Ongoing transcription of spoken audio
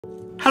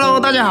Hello，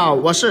 大家好，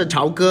我是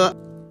朝哥。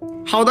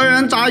好多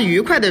人炸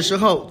鱼块的时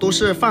候都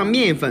是放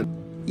面粉，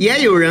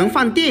也有人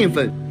放淀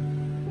粉。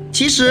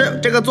其实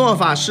这个做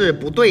法是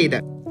不对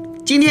的。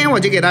今天我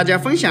就给大家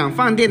分享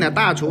饭店的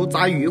大厨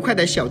炸鱼块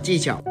的小技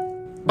巧，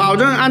保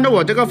证按照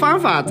我这个方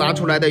法炸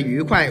出来的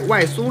鱼块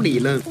外酥里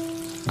嫩。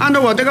按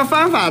照我这个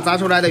方法炸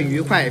出来的鱼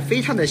块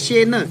非常的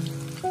鲜嫩，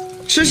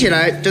吃起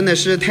来真的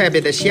是特别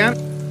的香，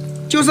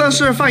就算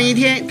是放一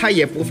天它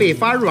也不会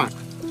发软。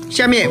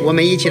下面我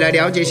们一起来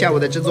了解一下我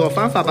的制作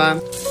方法吧。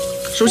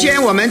首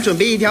先我们准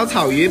备一条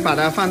草鱼，把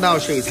它放到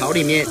水槽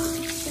里面，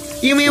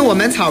因为我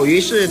们草鱼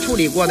是处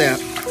理过的。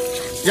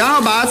然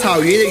后把草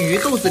鱼的鱼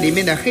肚子里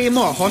面的黑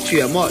沫和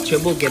血沫全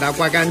部给它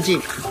刮干净，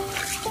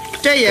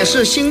这也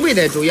是腥味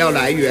的主要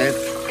来源，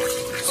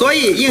所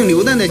以用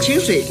流动的清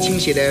水清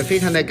洗的非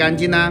常的干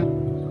净啦。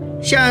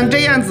像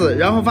这样子，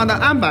然后放到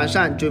案板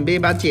上，准备一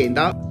把剪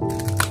刀，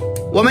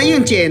我们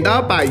用剪刀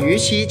把鱼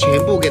鳍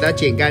全部给它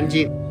剪干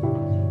净。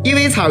因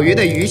为草鱼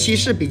的鱼鳍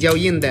是比较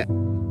硬的，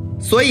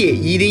所以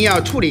一定要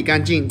处理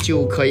干净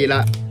就可以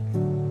了。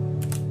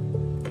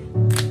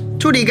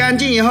处理干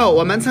净以后，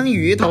我们从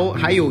鱼头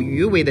还有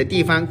鱼尾的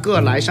地方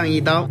各来上一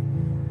刀，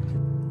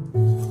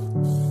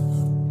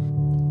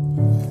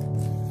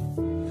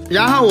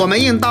然后我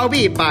们用刀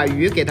臂把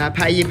鱼给它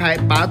拍一拍，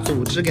把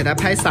组织给它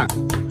拍散。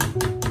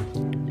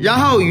然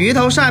后鱼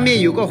头上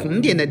面有个红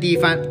点的地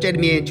方，这里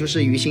面就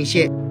是鱼腥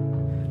线，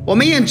我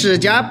们用指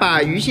甲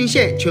把鱼腥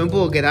线全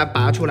部给它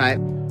拔出来。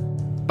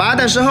拔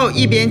的时候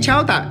一边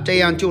敲打，这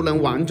样就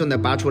能完整的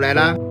拔出来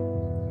了。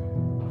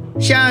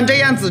像这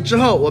样子之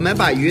后，我们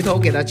把鱼头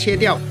给它切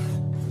掉，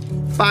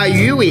把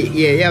鱼尾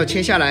也要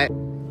切下来。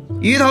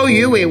鱼头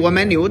鱼尾我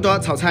们留着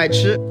炒菜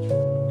吃。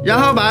然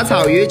后把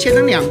草鱼切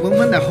成2公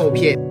分的厚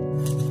片，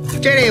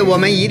这里我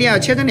们一定要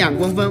切成2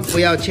公分，不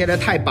要切得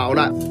太薄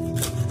了。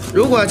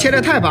如果切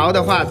得太薄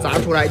的话，炸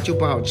出来就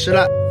不好吃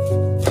了。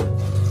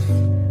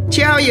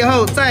切好以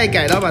后再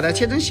改刀把它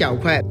切成小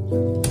块，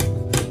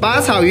把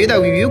草鱼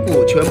的鱼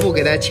骨全部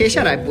给它切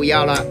下来，不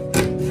要了。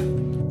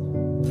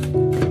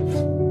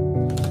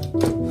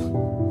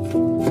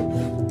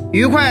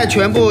鱼块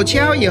全部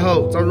切好以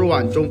后装入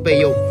碗中备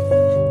用。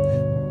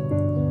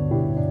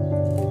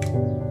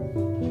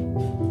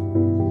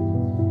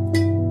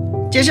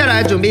接下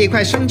来准备一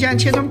块生姜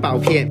切成薄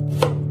片，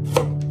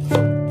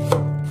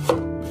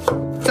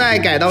再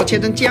改刀切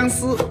成姜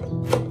丝。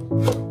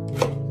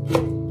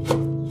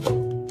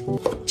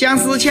姜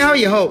丝切好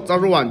以后装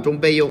入碗中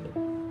备用。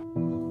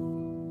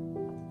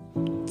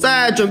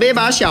再准备一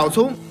把小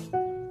葱，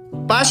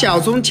把小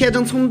葱切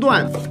成葱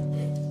段，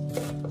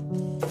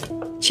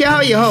切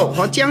好以后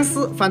和姜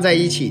丝放在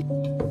一起。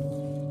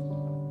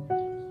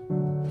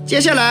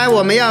接下来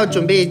我们要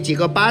准备几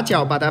个八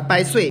角，把它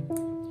掰碎，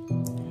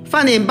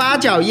放点八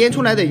角腌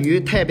出来的鱼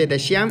特别的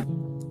香。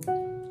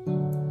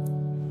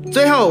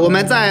最后我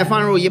们再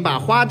放入一把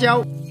花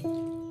椒，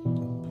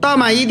倒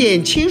满一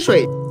点清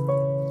水，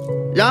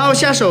然后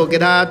下手给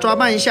它抓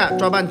拌一下，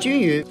抓拌均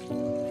匀。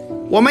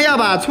我们要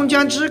把葱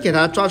姜汁给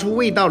它抓出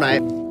味道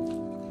来，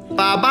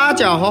把八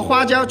角和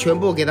花椒全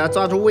部给它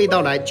抓出味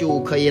道来就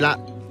可以了。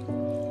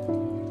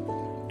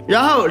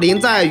然后淋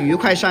在鱼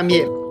块上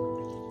面，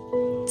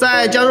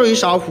再加入一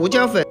勺胡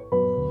椒粉，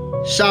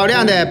少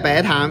量的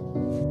白糖，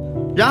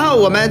然后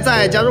我们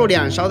再加入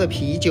2勺的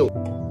啤酒，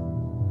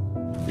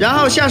然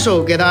后下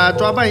手给它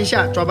抓拌一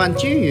下，抓拌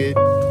均匀。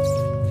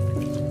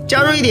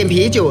加入一点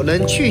啤酒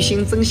能去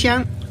腥增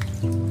香，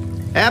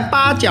而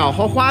八角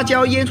和花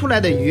椒腌出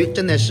来的鱼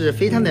真的是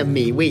非常的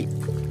美味。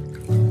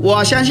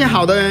我相信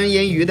好多人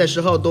腌鱼的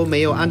时候都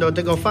没有按照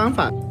这个方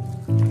法，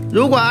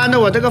如果按照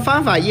我这个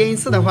方法腌一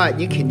次的话，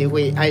你肯定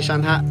会爱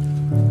上它。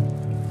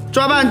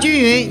抓拌均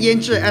匀，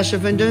腌制20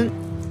分钟。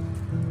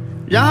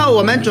然后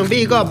我们准备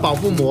一个保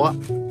护膜，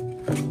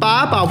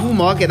把保护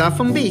膜给它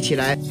封闭起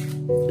来，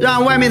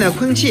让外面的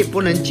空气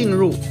不能进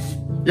入，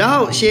然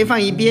后先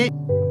放一边。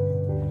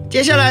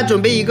接下来准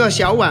备一个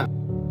小碗，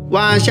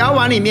往小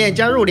碗里面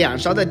加入2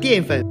勺的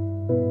淀粉，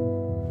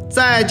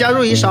再加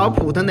入1勺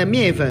普通的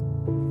面粉，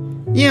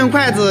用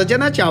筷子将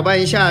它搅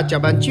拌一下，搅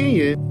拌均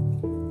匀。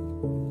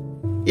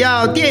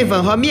要淀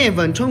粉和面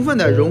粉充分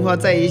的融合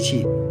在一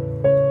起，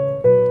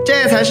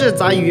这才是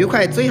炸鱼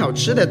块最好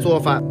吃的做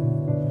法。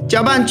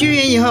搅拌均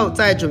匀以后，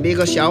再准备一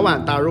个小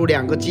碗，打入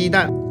2个鸡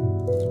蛋。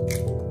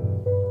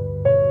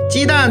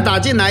鸡蛋打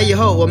进来以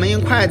后，我们用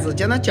筷子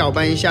将它搅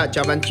拌一下，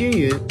搅拌均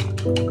匀。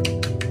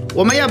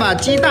我们要把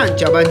鸡蛋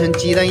搅拌成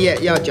鸡蛋液，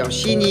要搅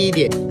细腻一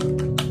点，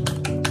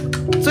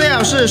最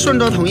好是顺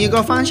着同一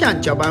个方向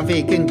搅拌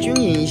会更均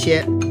匀一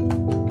些。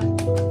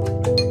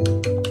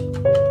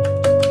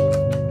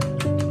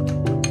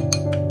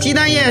鸡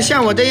蛋液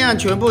像我这样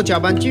全部搅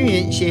拌均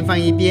匀，先放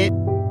一边。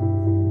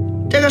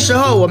这个时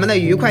候我们的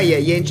鱼块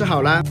也腌制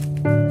好了，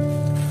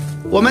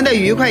我们的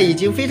鱼块已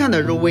经非常的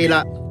入味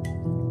了，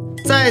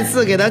再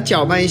次给它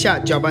搅拌一下，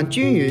搅拌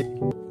均匀。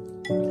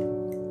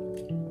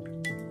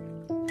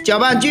搅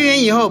拌均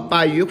匀以后，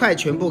把鱼块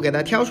全部给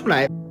它挑出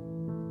来。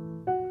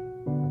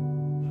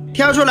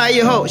挑出来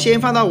以后，先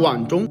放到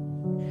碗中，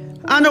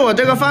按照我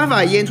这个方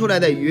法腌出来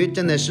的鱼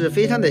真的是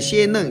非常的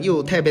鲜嫩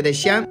又特别的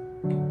香，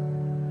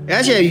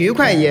而且鱼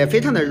块也非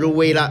常的入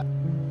味了。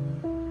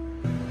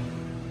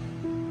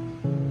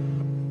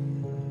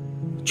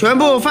全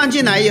部放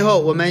进来以后，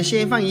我们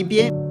先放一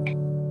边，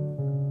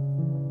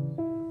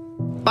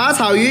把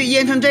草鱼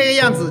腌成这个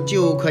样子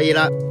就可以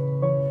了。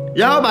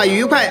然后把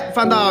鱼块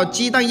放到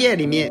鸡蛋液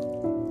里面，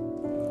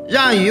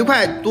让鱼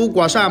块都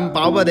裹上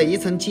薄薄的一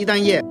层鸡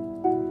蛋液，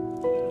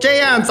这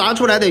样炸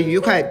出来的鱼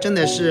块真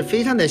的是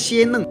非常的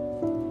鲜嫩。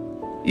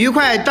鱼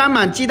块沾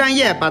满鸡蛋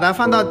液，把它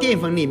放到淀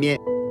粉里面，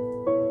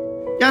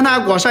让它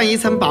裹上一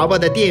层薄薄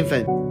的淀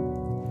粉，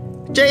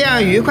这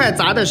样鱼块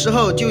炸的时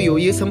候就有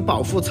一层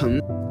保护层，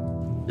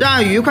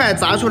让鱼块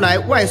炸出来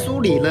外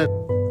酥里嫩。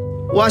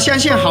我相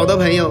信好多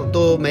朋友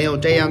都没有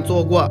这样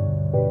做过。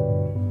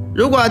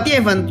如果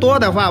淀粉多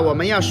的话，我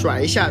们要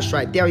甩一下，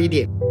甩掉一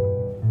点，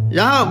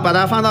然后把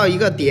它放到一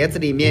个碟子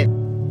里面，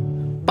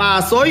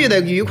把所有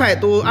的鱼块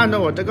都按照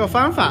我这个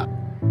方法，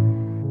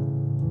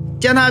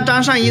将它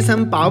沾上一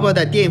层薄薄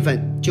的淀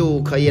粉就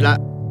可以了。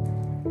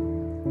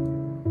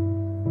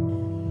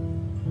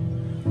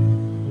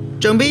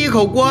准备一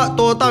口锅，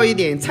多倒一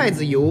点菜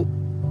籽油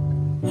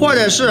或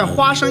者是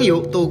花生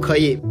油都可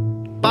以，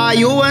把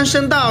油温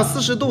升到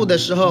40度的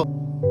时候，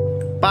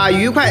把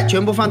鱼块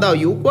全部放到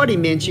油锅里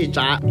面去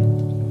炸，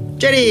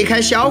这里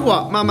开小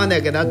火慢慢的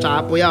给它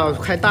炸，不要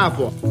开大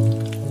火，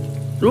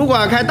如果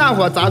开大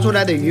火炸出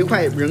来的鱼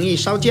块容易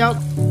烧焦，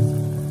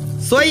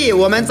所以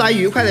我们炸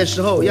鱼块的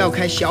时候要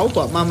开小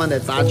火慢慢的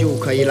炸就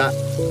可以了。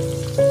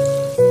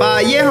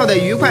把腌好的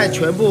鱼块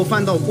全部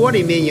放到锅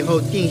里面以后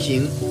定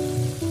型，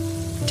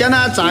将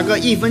它炸个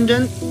1分钟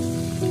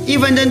，1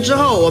分钟之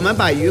后我们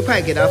把鱼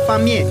块给它翻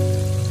面，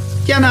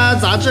将它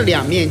炸至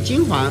两面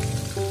金黄，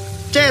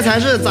这才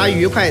是炸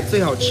鱼块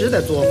最好吃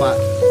的做法。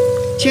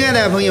亲爱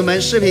的朋友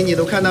们，视频你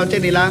都看到这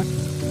里啦，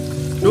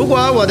如果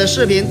我的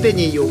视频对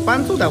你有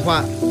帮助的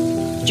话，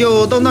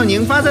就动动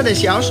您发财的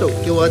小手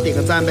给我点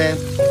个赞呗，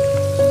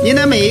您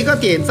的每一个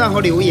点赞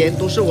和留言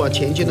都是我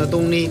前进的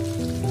动力，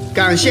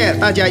感谢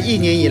大家1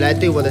年以来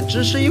对我的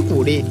支持与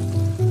鼓励。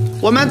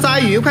我们炸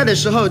鱼块的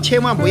时候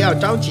千万不要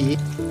着急，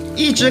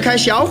一直开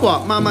小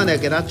火慢慢的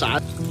给它炸，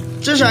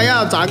至少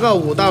要炸个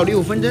5到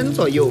6分钟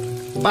左右，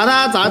把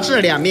它炸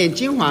至两面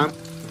金黄。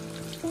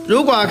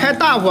如果开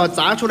大火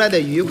炸出来的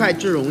鱼块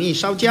就容易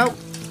烧焦，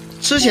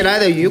吃起来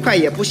的鱼块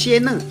也不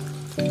鲜嫩，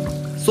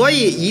所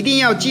以一定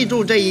要记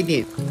住这一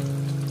点。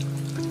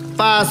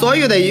把所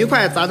有的鱼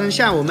块炸成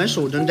像我们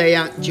手中这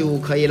样就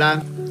可以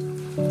了，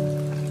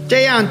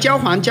这样焦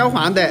黄焦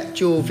黄的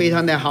就非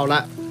常的好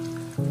了，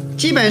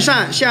基本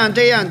上像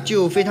这样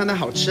就非常的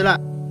好吃了。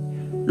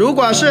如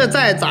果是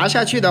再炸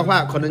下去的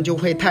话，可能就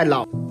会太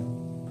老，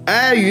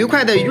而鱼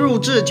块的肉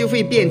质就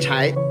会变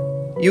柴，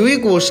有一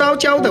股烧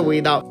焦的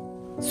味道，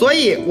所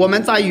以我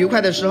们炸鱼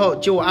块的时候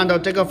就按照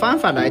这个方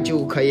法来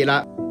就可以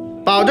了，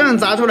保证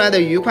炸出来的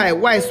鱼块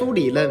外酥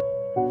里嫩，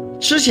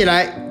吃起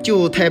来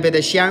就特别的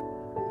香。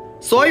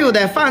所有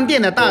的饭店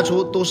的大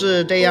厨都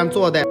是这样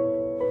做的，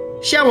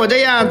像我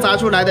这样炸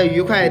出来的鱼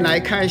块来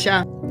看一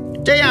下，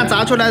这样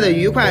炸出来的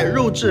鱼块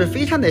肉质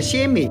非常的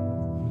鲜美，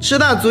吃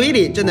到嘴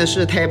里真的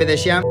是特别的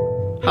香。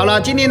好了，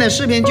今天的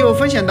视频就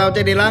分享到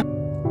这里了，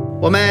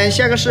我们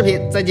下个视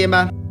频再见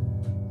吧。